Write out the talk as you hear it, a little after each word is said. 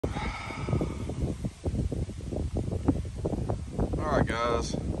Alright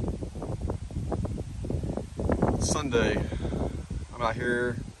guys, it's Sunday. I'm out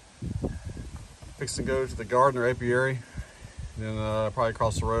here fixing to go to the GARDNER apiary, then probably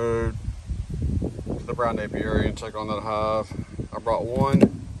cross the road to the brown apiary and check on that hive. I brought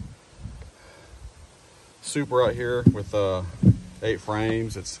one super right here with 8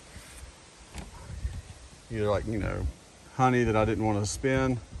 frames. It's either like, honey that I didn't want to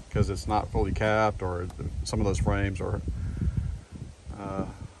spin because it's not fully capped, or some of those frames are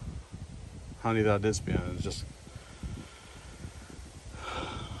honey that I did spin. It's just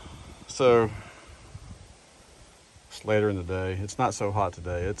so it's later in the day. It's not so hot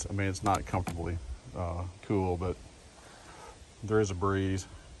today. It's not comfortably cool, but there is a breeze.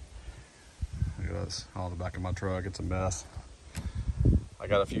 Look at this, all the back of my truck. It's a mess. I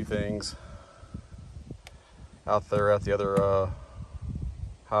got a few things out there at the other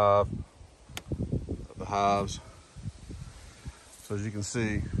hive, the hives. So as you can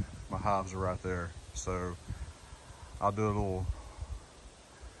see, my hives are right there. So I'll do a little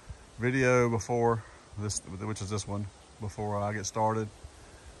video before this, which is this one, before I get started.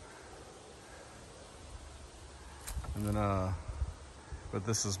 And then, but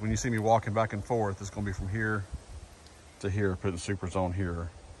this is, when you see me walking back and forth, it's gonna be from here to here, putting supers on here.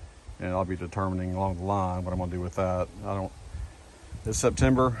 And I'll be determining along the line what I'm gonna do with that. It's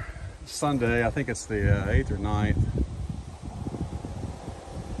September, Sunday, I think it's the 8th or 9th,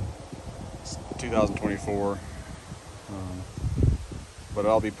 2024. But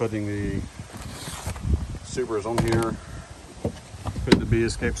I'll be putting the supers on here, putting the bee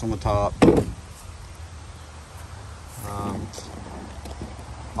escapes on the top.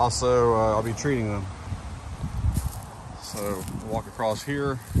 Also, I'll be treating them. So walk across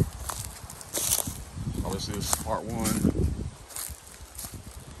here. Obviously this is part one.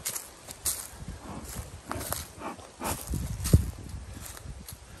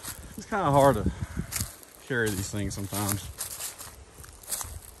 It's kind of hard to carry these things sometimes.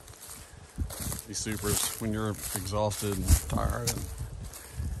 These supers, when you're exhausted and tired, and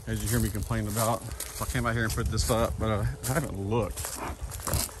as you hear me complain about. So I came out here and put this up, but I haven't looked.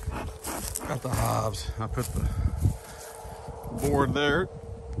 Got the hives. I put the board there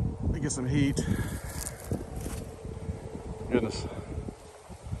to get some heat. Goodness,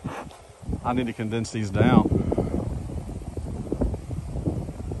 I need to condense these down.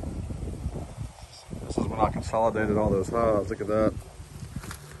 This is when I consolidated all those hives. Look at that.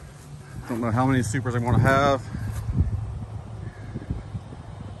 Don't know how many supers I want to have.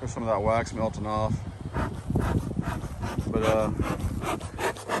 There's some of that wax melting off. But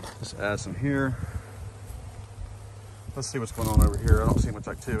let's add some here. Let's see what's going on over here. I don't see much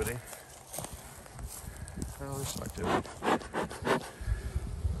activity. Oh, there's some activity.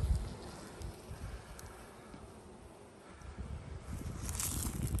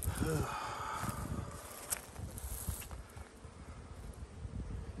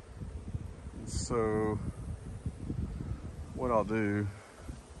 So what I'll do,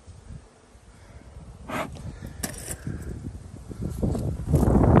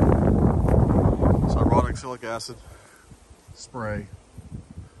 so I brought oxalic acid spray.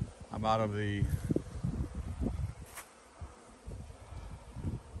 I'm out of the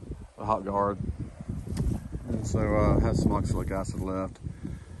hot guard, and so I had some oxalic acid left.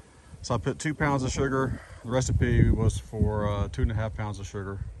 So I put 2 pounds of sugar. The recipe was for 2.5 pounds of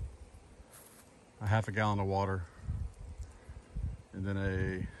sugar, a half a gallon of water, and then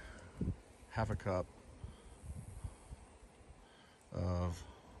a half a cup of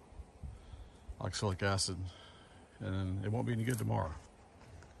oxalic acid, and it won't be any good tomorrow.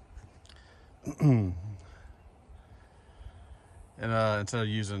 And instead of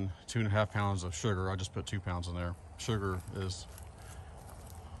using 2.5 pounds of sugar, I just put 2 pounds in there. Sugar is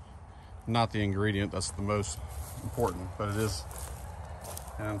not the ingredient that's the most important, but it is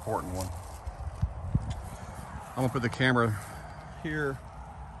an important one. I'm gonna put the camera here.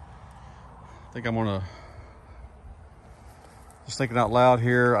 I think I'm gonna, just thinking out loud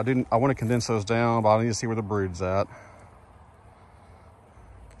here, I want to condense those down, but I need to see where the brood's at.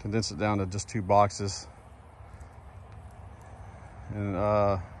 Condense it down to just 2 boxes. And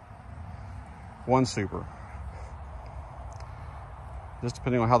 1 super. Just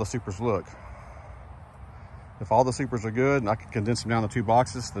depending on how the supers look. If all the supers are good and I can condense them down to 2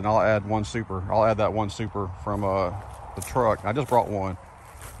 boxes, then I'll add 1 super. I'll add that 1 super from the truck. I just brought 1.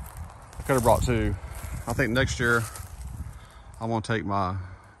 I could have brought 2. I think next year I'm gonna take my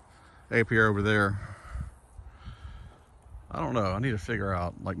apiary over there. I don't know, I need to figure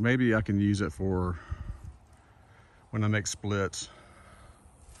out, like maybe I can use it for when I make splits.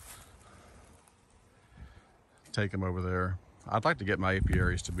 Take them over there. I'd like to get my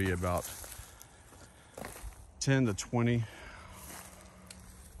apiaries to be about 10 to 20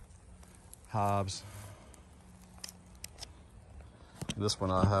 hives. This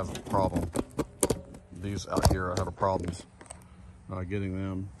one I have a problem. These out here I have a problems getting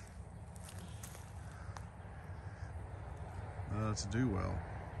them to do well.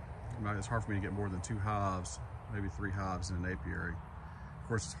 It's hard for me to get more than 2 hives, maybe 3 hives in an apiary. Of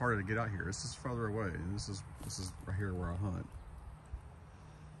course, it's harder to get out here. This is farther away. This is right here where I hunt.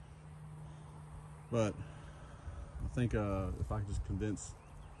 But I think if I could just condense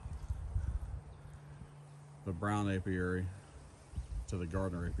the brown apiary to the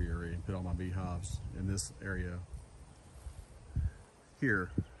Gardner apiary and put all my beehives in this area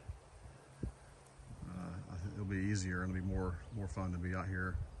here, I think it'll be easier and it'll be more fun to be out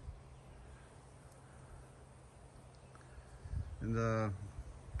here. And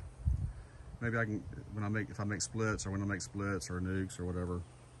maybe I can, if I make splits or when I make splits or nukes or whatever,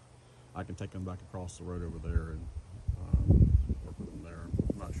 I can take them back across the road over there and or put them there.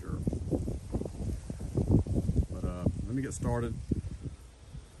 I'm not sure. But let me get started.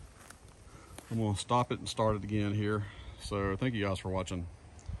 I'm gonna stop it and start it again here. So thank you guys for watching.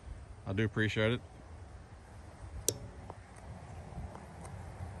 I do appreciate it.